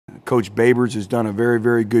Coach Babers has done a very,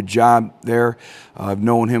 very good job there. I've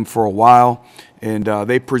known him for a while, and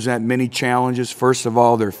they present many challenges. First of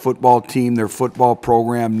all, their football team, their football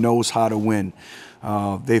program knows how to win.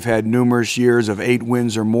 They've had numerous years of 8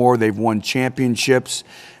 wins or more. They've won championships.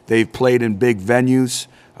 They've played in big venues.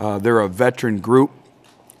 They're a veteran group.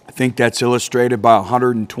 I think that's illustrated by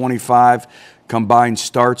 125 combined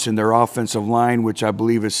starts in their offensive line, which I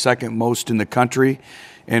believe is second most in the country.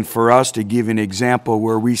 And for us, to give an example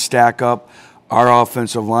where we stack up, our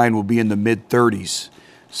offensive line will be in the mid-30s.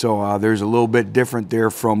 So there's a little bit different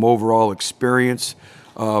there from overall experience.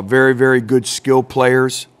 Very, very good skill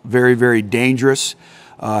players, very, very dangerous,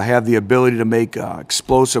 have the ability to make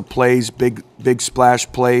explosive plays, big splash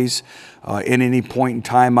plays. In any point in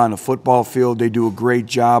time on the football field, they do a great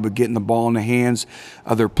job of getting the ball in the hands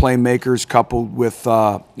of their playmakers, coupled with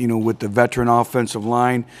with the veteran offensive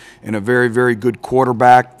line and a very, very good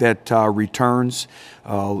quarterback that returns.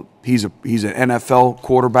 He's an NFL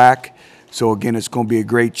quarterback, so again, it's going to be a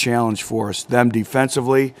great challenge for us. Them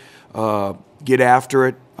defensively, get after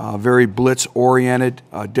it. Very blitz-oriented,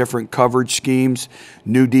 different coverage schemes,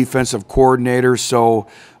 new defensive coordinators. So,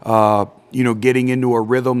 getting into a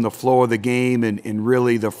rhythm, the flow of the game, and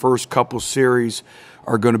really the first couple series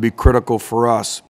are going to be critical for us.